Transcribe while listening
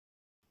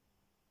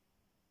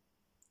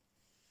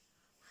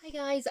Hey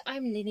guys,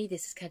 I'm Linny,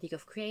 this is Candy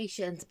Goth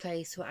Creations, a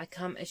place where I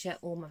come and share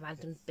all my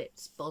random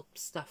bits,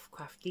 bobs, stuff,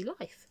 crafty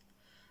life.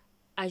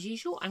 As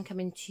usual, I'm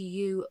coming to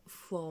you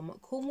from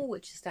Cornwall,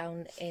 which is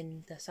down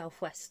in the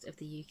southwest of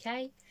the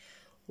UK,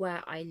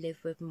 where I live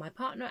with my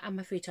partner and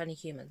my 3 tiny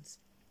humans.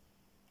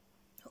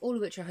 All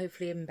of which are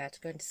hopefully in bed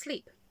going to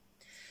sleep.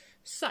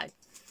 So,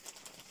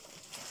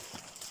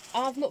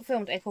 I've not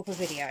filmed a proper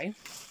video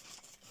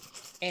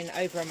in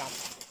over a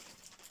month.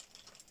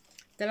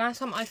 The last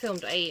time I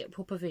filmed a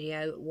proper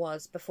video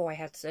was before I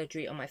had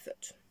surgery on my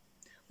foot,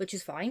 which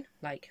is fine,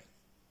 like,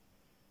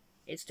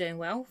 it's doing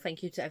well.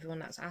 Thank you to everyone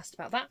that's asked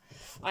about that.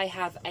 I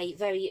have a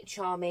very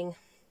charming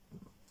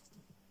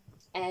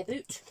air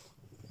boot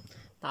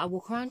that I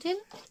walk around in,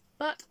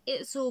 but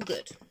it's all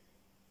good.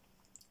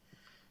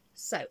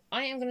 So,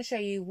 I am going to show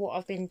you what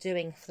I've been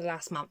doing for the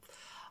last month.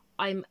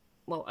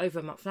 Well, over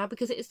a month now,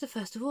 because it is the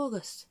 1st of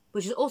August,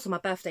 which is also my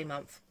birthday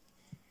month.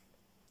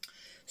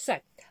 So,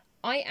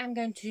 I am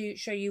going to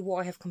show you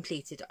what I have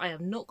completed. I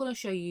am not going to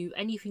show you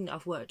anything that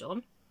I've worked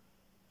on.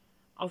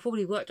 I've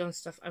probably worked on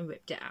stuff and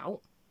ripped it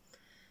out,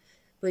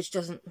 which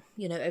doesn't,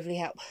 you know, overly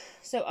help.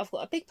 So I've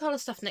got a big pile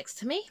of stuff next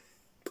to me.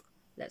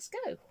 Let's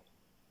go.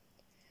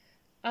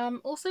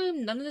 Also,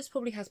 none of this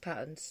probably has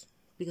patterns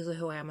because of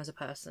who I am as a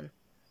person.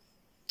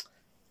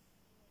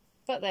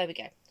 But there we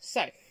go.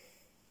 So,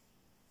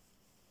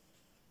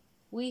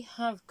 we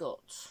have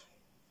got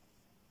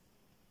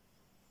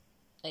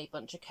a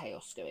bunch of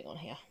chaos going on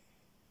here.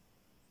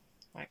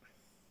 Right.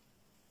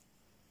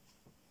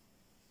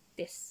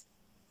 This.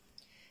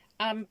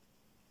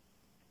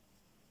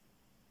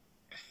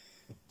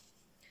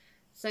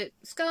 So,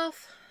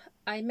 scarf,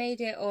 I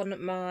made it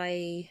on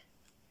my...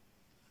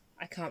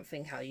 I can't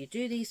think how you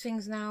do these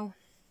things now.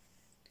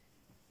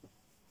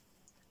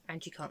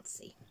 And you can't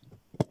see.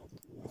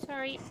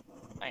 Sorry.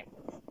 Right.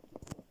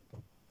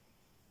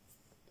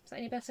 Is that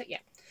any better? Yeah.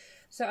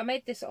 So, I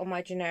made this on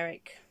my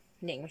generic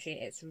knitting machine.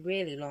 It's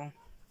really long.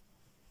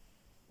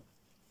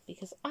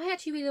 Because I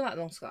actually really like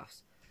long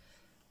scarves.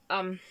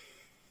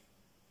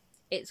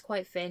 It's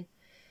quite thin.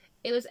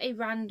 It was a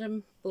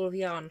random ball of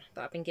yarn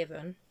that I've been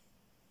given.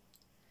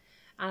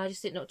 And I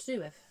just didn't know what to do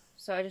with.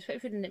 So I just put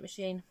it through the knit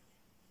machine.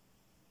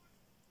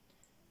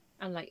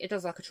 And like, it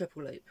does like a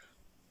triple loop.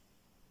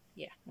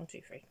 Yeah, 1,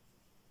 2, 3.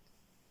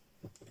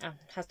 And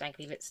has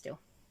dangly bits still.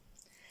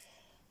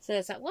 So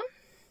there's that one.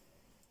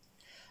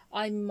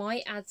 I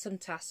might add some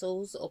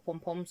tassels or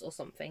pom-poms or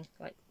something,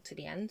 like, to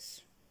the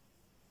ends.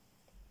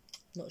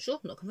 Not sure,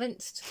 not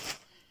convinced.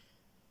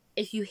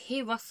 If you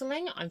hear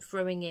rustling, I'm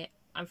throwing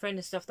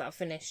the stuff that I've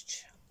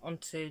finished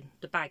onto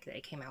the bag that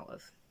it came out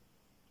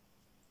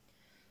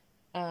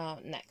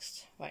of.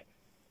 Next, right.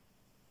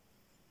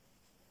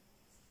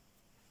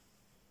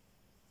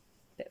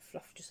 Bit of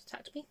fluff just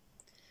attacked me.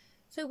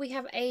 So we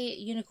have a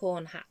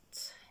unicorn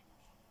hat.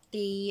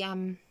 The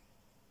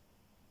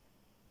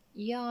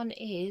yarn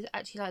is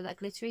actually like that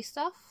glittery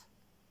stuff.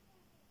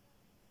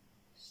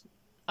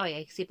 Oh yeah,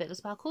 you can see a bit of the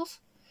sparkles.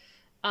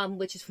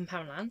 Which is from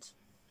Poundland,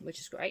 which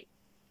is great.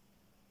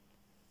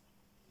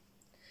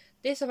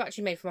 This I've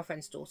actually made for my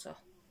friend's daughter.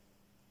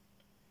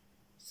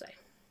 So,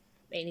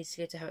 it needs to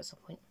go to her at some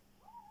point.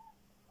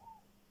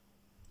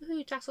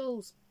 Ooh,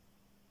 tassels!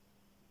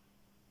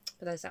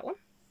 But there's that one.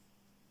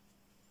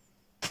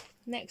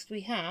 Next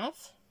we have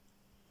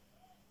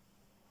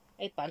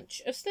a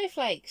bunch of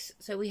snowflakes.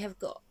 So we have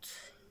got...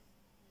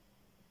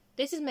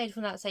 This is made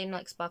from that same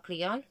like sparkly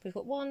yarn. We've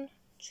got 1,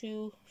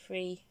 2,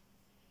 3,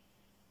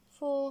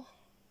 4...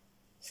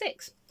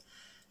 6.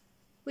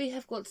 We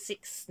have got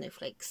 6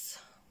 snowflakes.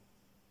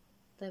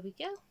 There we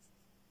go.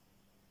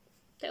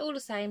 They're all the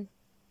same,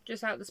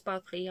 just out the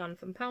sparkly yarn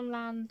from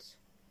Poundland.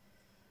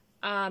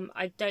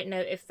 I don't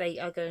know if they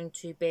are going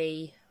to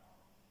be...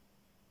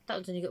 That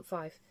one's only got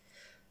 5.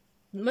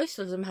 Most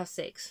of them have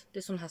 6.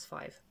 This one has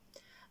 5.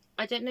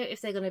 I don't know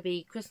if they're going to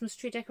be Christmas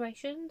tree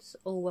decorations,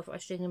 or whether I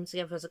string them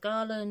together as a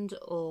garland,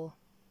 or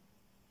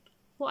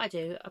what I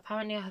do.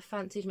 Apparently I have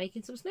fancied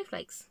making some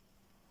snowflakes.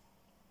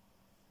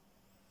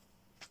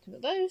 Look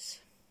at those.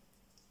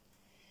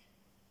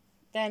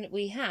 Then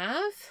we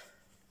have...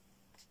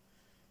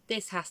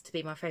 This has to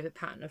be my favourite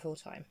pattern of all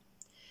time.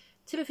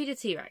 Timothy the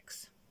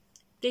T-Rex.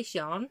 This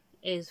yarn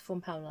is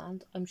from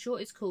Poundland. I'm sure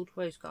it's called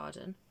Rose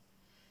Garden.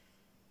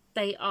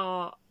 They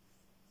are...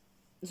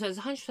 So it's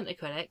 100%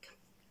 acrylic.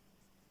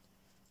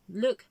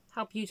 Look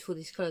how beautiful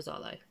these colours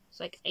are though. It's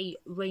like a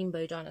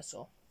rainbow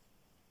dinosaur.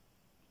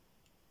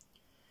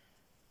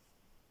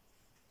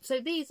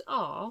 So these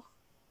are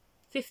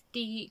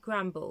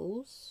 50-gram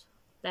balls.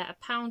 They're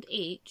 £1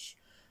 each,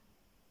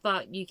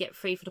 but you get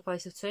 3 for the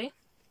price of 2.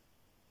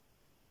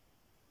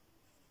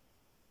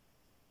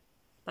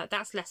 But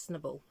that's less than a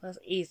ball. That's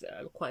easy,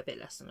 quite a bit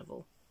less than a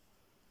ball.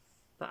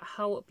 But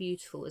how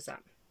beautiful is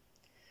that?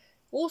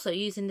 Also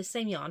using the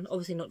same yarn,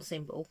 obviously not the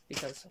same ball,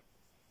 because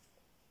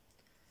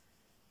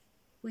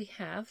we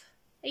have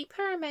a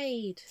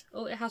pyramid.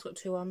 Oh, it has got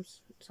 2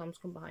 arms. Its arms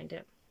come behind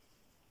it.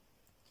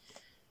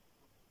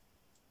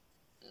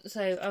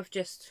 So I've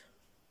just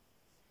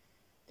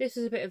This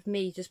is a bit of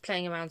me just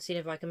playing around, seeing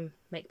if I can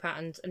make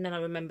patterns, and then I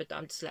remembered that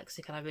I'm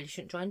dyslexic and I really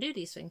shouldn't try and do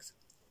these things.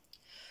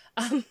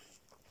 I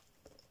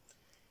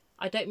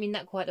don't mean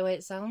that quite the way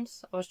it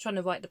sounds. I was trying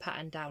to write the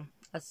pattern down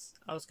as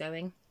I was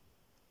going.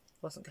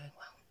 It wasn't going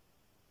well.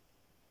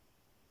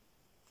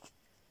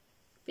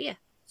 But yeah,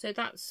 so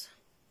that's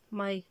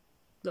my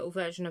little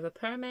version of a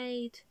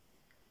mermaid.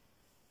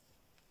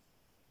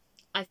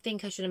 I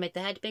think I should have made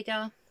the head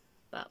bigger,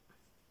 but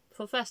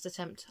for first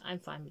attempt, I'm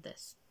fine with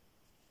this.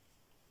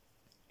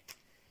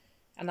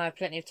 And I have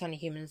plenty of tiny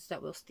humans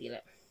that will steal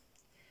it.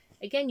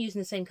 Again, using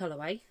the same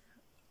colourway.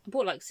 I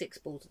bought like 6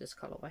 balls of this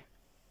colourway,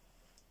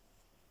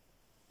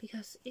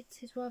 because it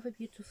is rather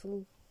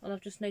beautiful, and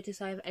I've just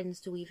noticed I have ends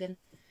to weave in.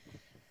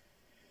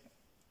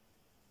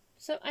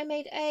 So I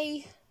made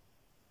a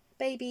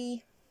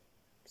baby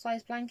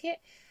size blanket,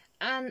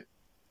 and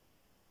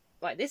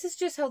right, this is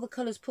just how the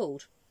colours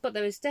pulled, but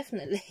there is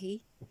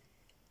definitely,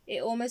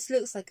 it almost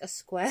looks like a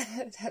square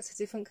that's a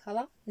different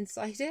colour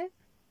inside it.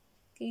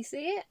 Can you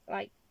see it?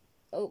 Like,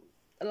 oh,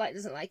 the light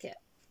doesn't like it.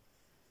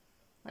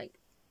 Like,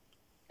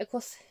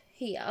 across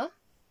here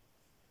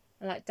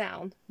and like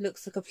down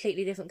looks a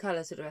completely different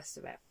colour to the rest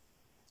of it,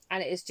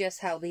 and it is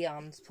just how the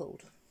yarn's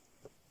pulled,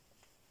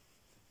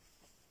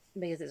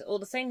 because it's all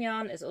the same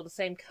yarn, it's all the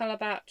same colour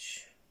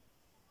batch.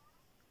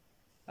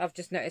 I've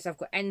just noticed I've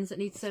got ends that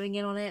need sewing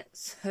in on it,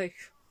 so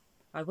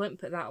I won't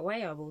put that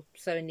away. I will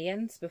sew in the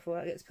ends before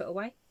it gets put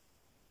away.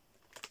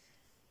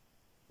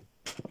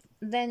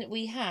 Then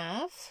we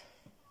have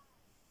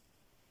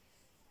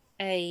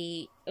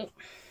a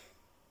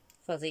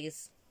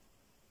fuzzies.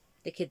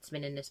 The kid's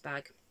been in this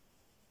bag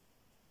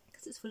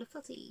because it's full of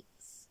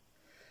fuzzies.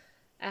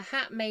 A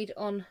hat made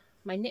on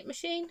my knit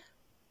machine.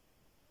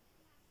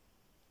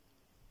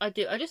 I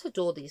just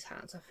adore these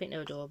hats. I think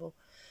they're adorable.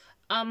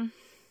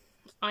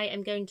 I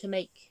am going to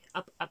make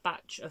up a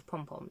batch of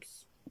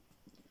pom-poms,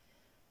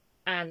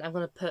 and I'm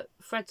going to put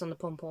threads on the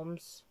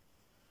pom-poms.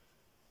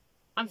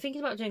 I'm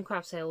thinking about doing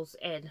craft sales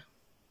in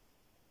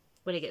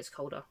when it gets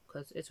colder,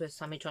 because it's with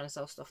Sammy trying to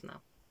sell stuff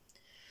now.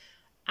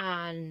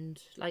 And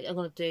like, I'm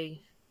going to do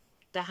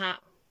the hat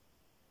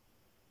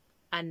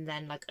and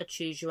then like a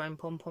choose your own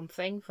pom-pom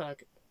thing for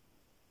like,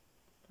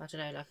 I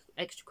don't know, like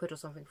extra quid or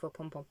something for a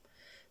pom-pom,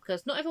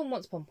 because not everyone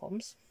wants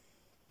pom-poms.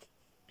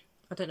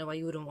 I don't know why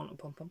you wouldn't want a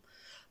pom-pom,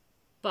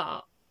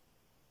 but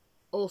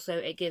also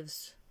it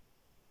gives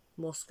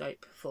more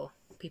scope for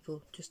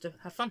people just to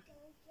have fun.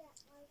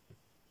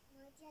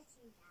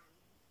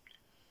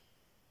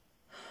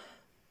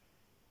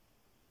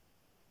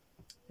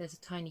 There's a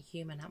tiny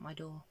human at my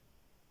door.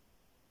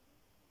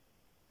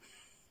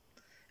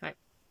 Right.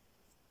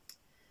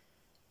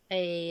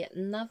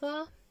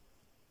 Another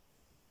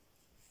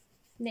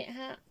knit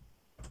hat.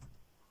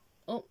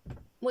 Oh,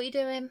 what are you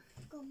doing?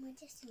 Got my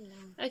dressing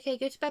down. Okay,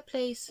 go to bed,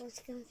 please.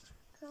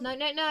 No,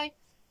 no, no.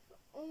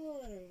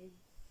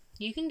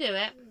 You can do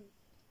it.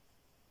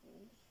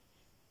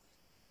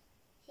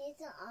 Here's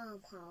the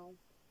armhole.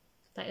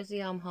 That is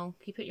the armhole.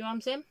 Can you put your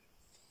arms in?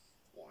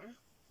 Yeah.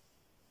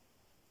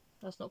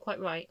 That's not quite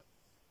right.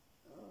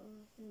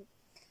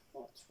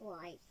 What's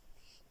right?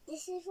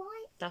 This is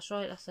right? That's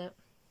right, that's it.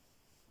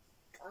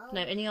 Oh.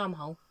 No, in the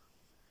armhole.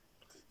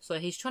 So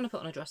he's trying to put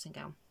on a dressing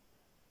gown.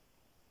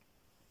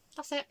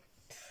 That's it.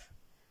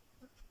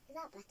 Is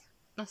that better?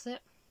 That's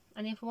it.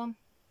 Any other one?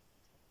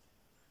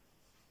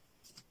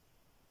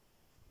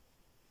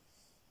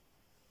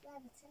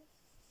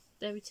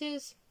 There it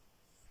is.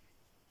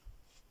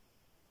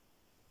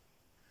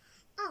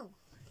 Oh.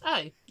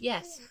 Oh,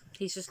 yes.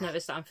 He's just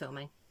noticed that I'm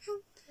filming.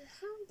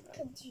 How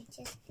could you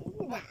just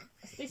do that?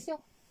 This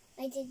still?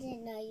 I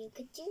didn't know you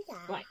could do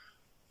that. Right.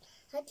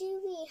 How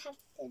do we have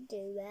to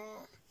do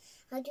that?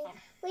 How do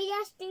we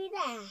just do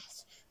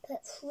this?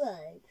 Put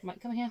through.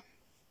 Right, come here.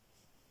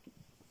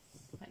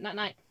 Right, night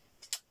night.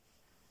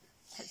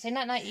 Say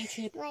night night,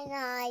 YouTube. Night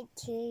night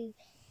too.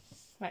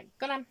 Right,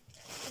 go on.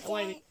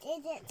 Away.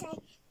 Did it say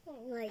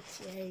night night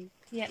too?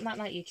 Yeah, night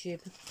night,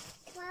 YouTube.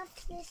 Clap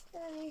this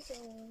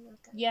dinosaur.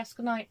 Yes,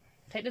 good night.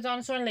 Take the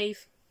dinosaur and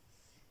leave.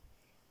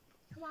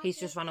 He's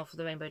Clap just run off with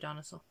the rainbow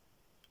dinosaur.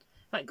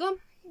 Right, go on.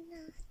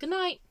 this- Good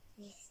night.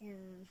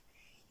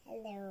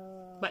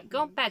 Hello. Right,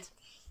 go on, bed.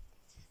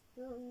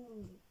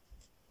 Mm.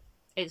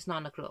 It's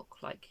 9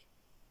 o'clock. Like,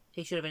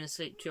 he should have been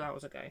asleep 2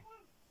 hours ago.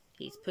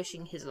 He's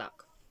pushing his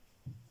luck.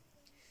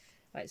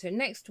 Right, so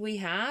next we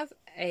have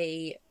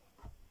a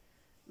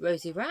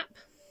rosy wrap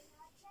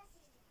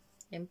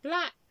in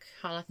black,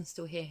 and I can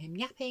still hear him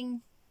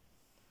yapping,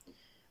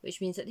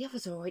 which means that the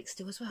others are awake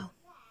still as well.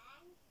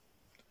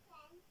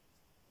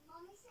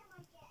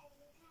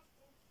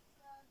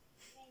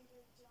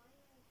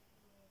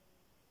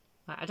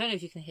 Right, I don't know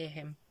if you can hear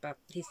him, but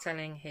he's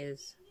telling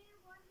his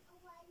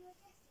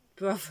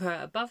brother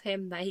above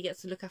him that he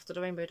gets to look after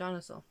the rainbow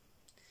dinosaur.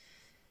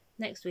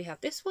 Next we have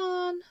this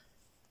one.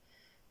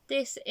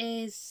 This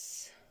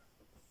is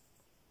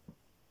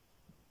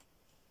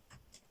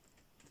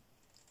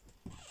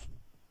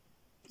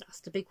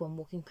that's the big one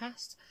walking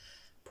past.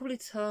 Probably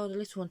tell the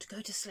little one to go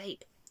to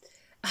sleep.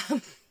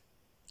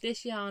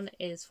 This yarn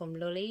is from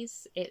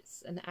Lolly's.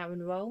 It's an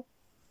Aran roll.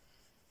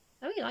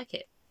 I really like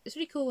it. It's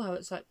really cool how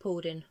it's like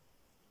pulled in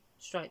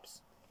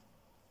stripes.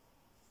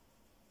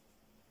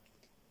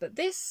 But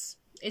this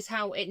is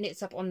how it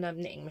knits up on the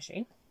knitting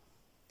machine.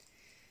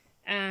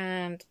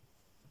 And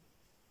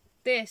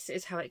this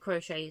is how it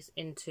crochets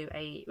into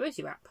a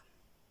rosy wrap.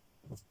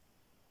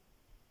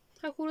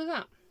 How cool is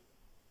that?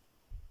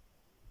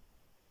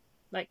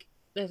 Like,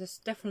 there's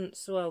a different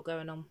swirl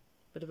going on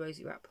with the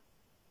rosy wrap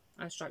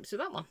and stripes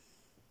with that one.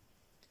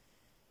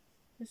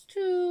 There's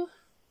two.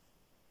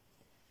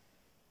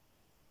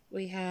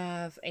 We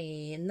have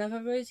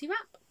another rosy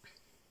wrap.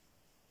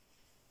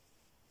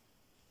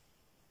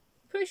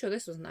 Pretty sure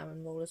this was an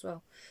Aran roll as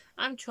well.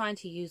 I'm trying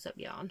to use up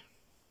yarn,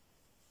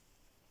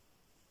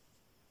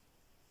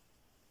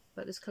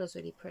 but this colour's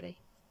really pretty.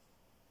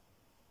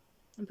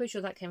 I'm pretty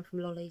sure that came from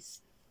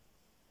Lolly's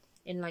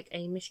in like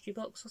a mystery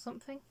box or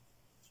something.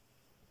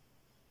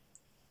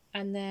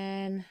 And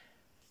then,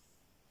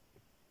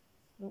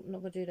 oh,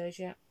 not gonna do those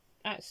yet.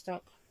 Out of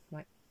stock.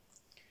 Right.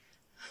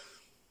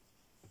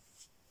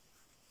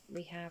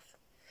 We have,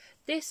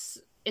 this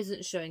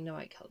isn't showing the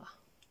right colour.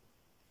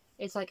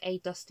 It's like a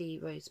dusty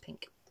rose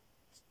pink.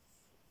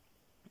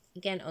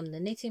 Again on the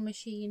knitting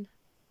machine.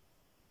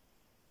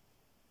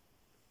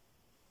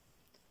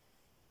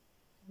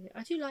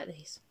 I do like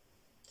these.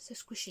 They're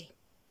so squishy.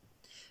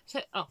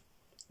 So, oh,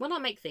 when I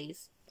make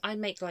these, I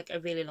make like a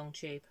really long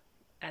tube,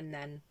 and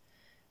then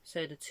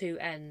so the two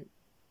end,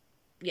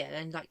 yeah,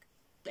 then like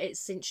it's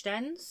cinched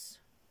ends,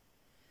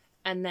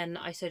 and then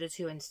I sew the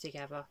two ends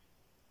together,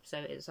 so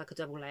it's like a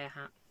double layer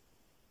hat,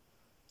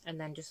 and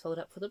then just fold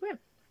up for the brim.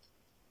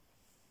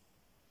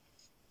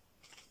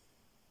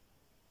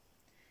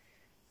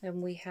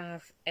 Then we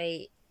have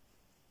a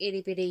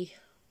itty bitty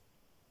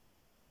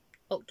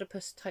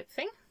octopus type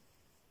thing.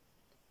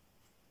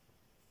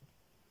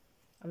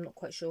 I'm not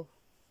quite sure.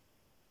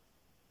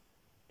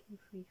 2,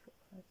 3, 4,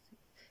 5, 6.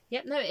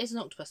 Yep, no, it is an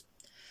octopus.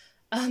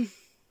 So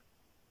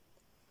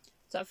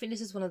I think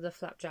this is one of the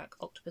flapjack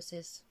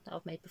octopuses that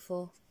I've made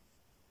before.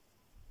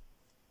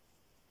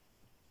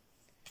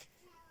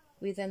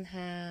 We then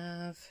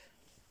have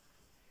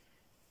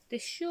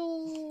this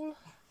shawl,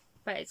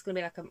 but it's going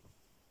to be like a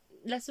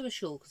less of a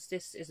shawl because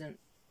this isn't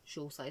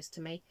shawl size to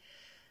me.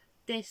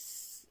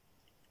 This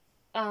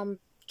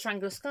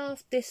triangular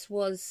scarf, this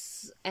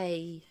was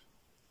a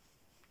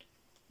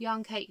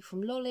yarn cake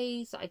from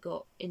Lolly's that I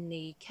got in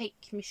the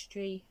cake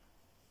mystery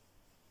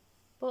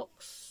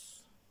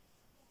box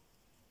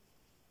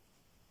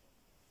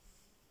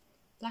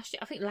last year.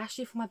 I think last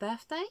year for my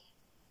birthday.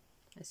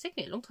 It's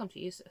taken me a long time to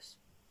use this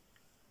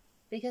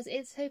because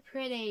it's so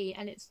pretty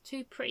and it's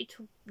too pretty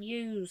to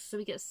use, so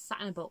we get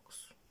sat in a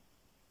box.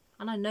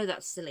 And I know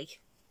that's silly.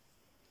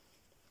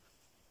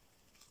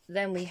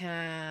 Then we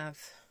have,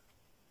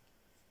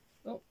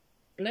 oh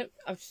nope,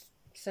 I've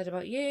said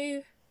about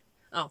you.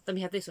 Oh, then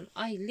we have this one.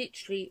 I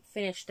literally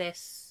finished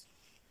this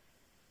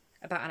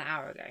about an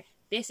hour ago.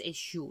 This is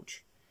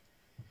huge.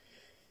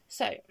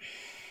 So,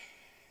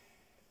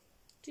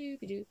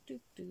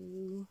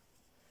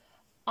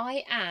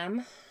 I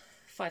am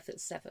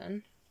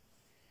 5'7",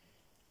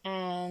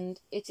 and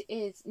it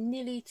is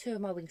nearly 2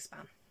 of my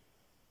wingspan.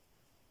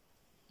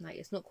 Like,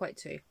 it's not quite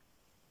 2.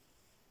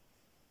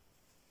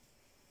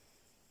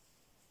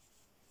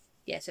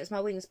 Yeah, so it's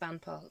my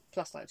wingspan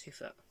plus like 2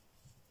 foot.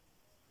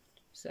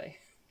 So,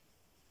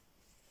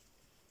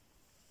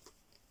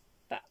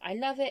 but I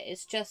love it.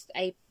 It's just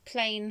a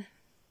plain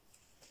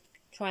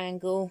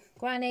triangle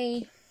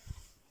granny.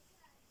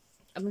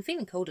 I've been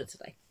feeling colder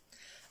today.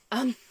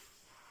 And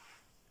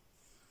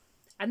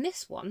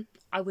this one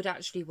I would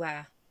actually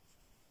wear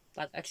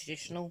like a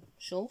traditional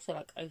shawl, so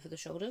like over the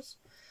shoulders,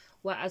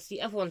 whereas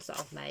the other ones that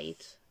I've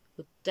made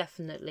would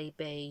definitely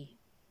be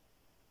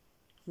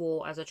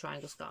wore as a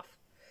triangle scarf.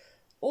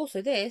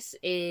 Also, this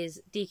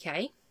is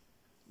DK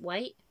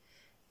weight,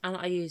 and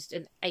I used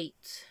an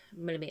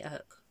 8mm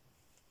hook,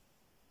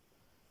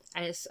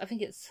 and it's, I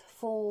think it's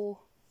 4.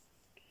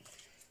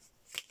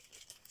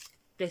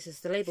 This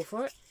is the label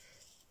for it.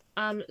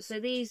 So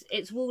these,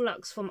 it's Wool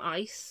Luxe from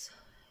Ice,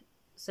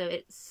 so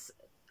it's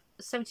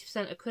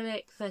 70%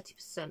 acrylic,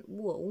 30%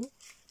 wool,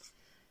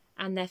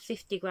 and they're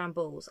 50-gram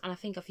balls, and I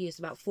think I've used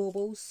about 4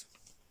 balls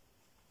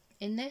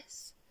in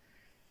this,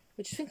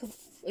 which I think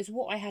is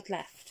what I had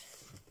left.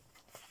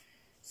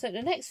 So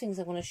the next things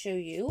I want to show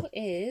you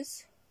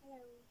is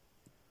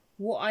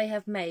what I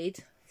have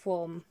made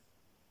from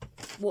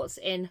what's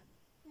in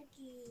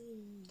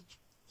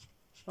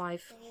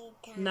 5.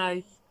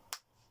 No.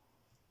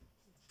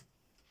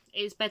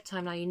 It's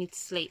bedtime now, you need to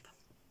sleep.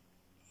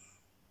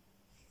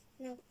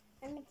 No,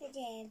 I'm at the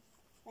gym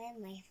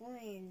with my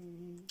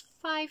friends.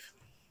 5,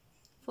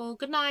 4,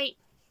 good night.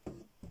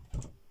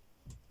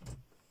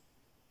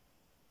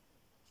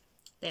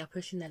 They are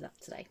pushing their luck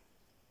today.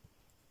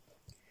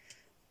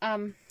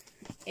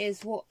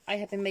 Is what I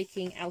have been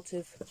making out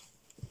of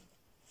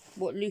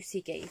what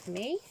Lucy gave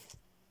me.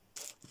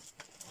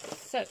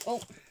 So,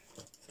 oh,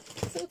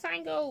 so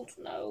tangled,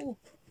 no.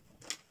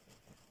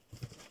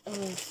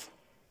 Oh.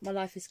 My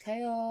life is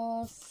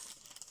chaos.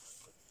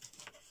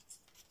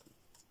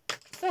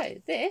 So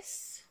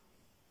this,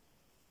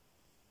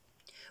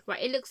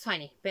 right, it looks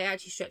tiny, but it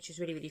actually stretches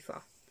really, really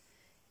far.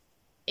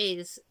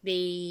 Is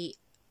the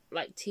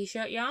like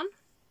t-shirt yarn,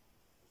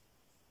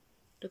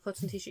 the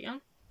cotton t-shirt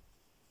yarn.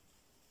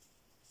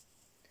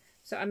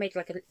 So I made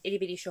like an itty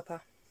bitty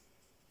shopper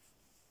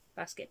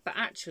basket, but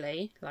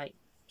actually, like,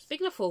 it's big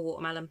enough for a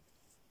watermelon.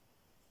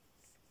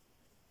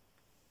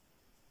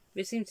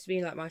 It seems to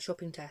be like my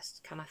shopping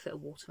test. Can I fit a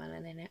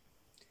watermelon in it?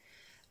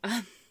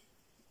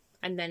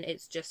 And then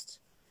it's just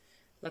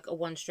like a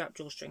one strap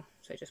drawstring,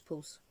 so it just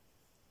pulls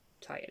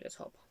tight at the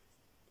top.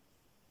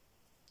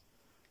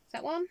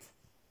 That one.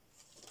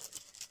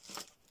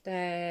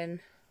 Then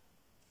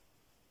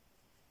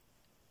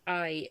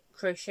I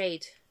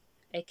crocheted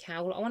a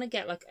cowl. I want to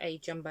get like a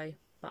jumbo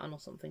button or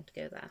something to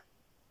go there.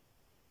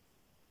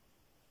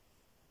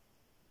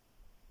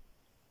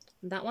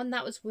 And that one,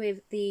 that was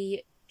with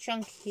the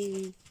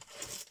chunky,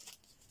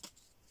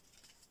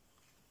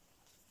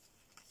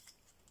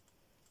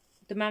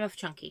 the Mammoth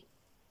Chunky.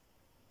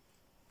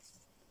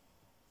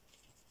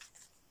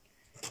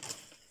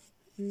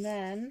 And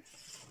then,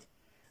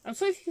 I'm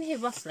sorry if you can hear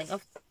rustling.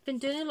 I've been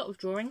doing a lot of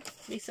drawing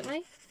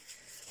recently,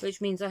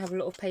 which means I have a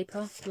lot of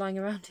paper lying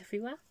around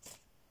everywhere.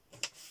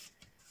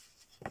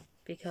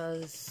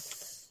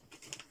 Because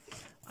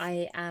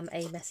I am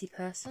a messy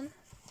person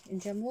in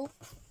general.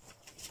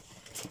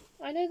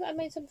 I know that I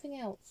made something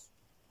else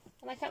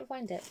and I can't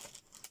find it.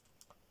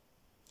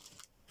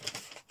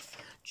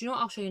 Do you know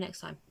what? I'll show you next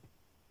time.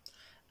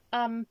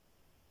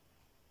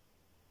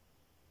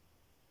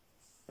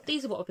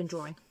 These are what I've been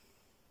drawing.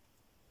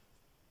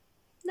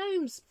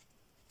 Gnomes.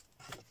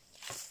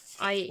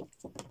 I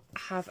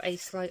have a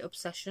slight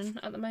obsession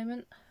at the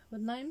moment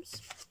with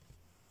gnomes.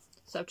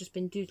 So I've just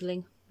been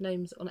doodling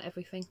gnomes on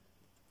everything.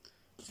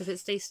 So if it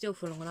stays still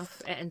for long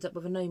enough, it ends up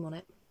with a gnome on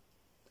it.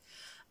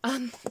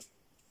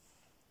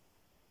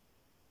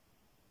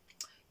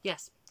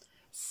 Yes,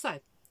 so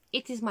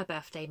it is my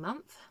birthday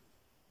month.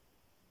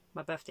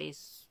 My birthday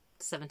is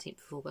 17th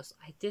of August.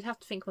 I did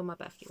have to think when my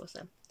birthday was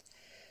then.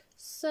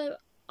 So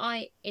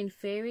in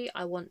theory,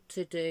 I want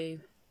to do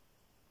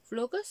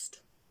vlogust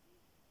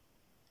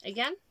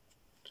again.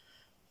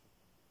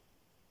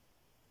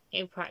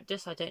 In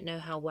practice, I don't know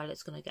how well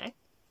it's going to go.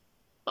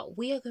 But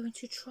we are going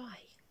to try.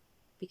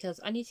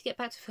 Because I need to get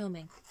back to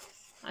filming.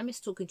 I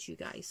miss talking to you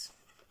guys.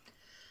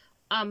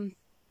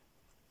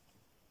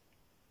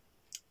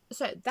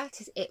 So that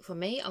is it for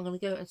me. I'm going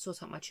to go and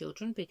sort out my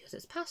children because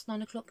it's past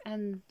 9 o'clock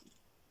and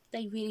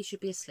they really should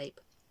be asleep.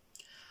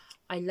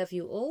 I love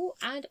you all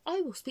and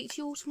I will speak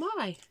to you all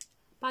tomorrow.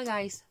 Bye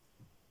guys.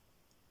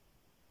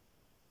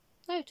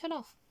 No, turn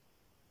off.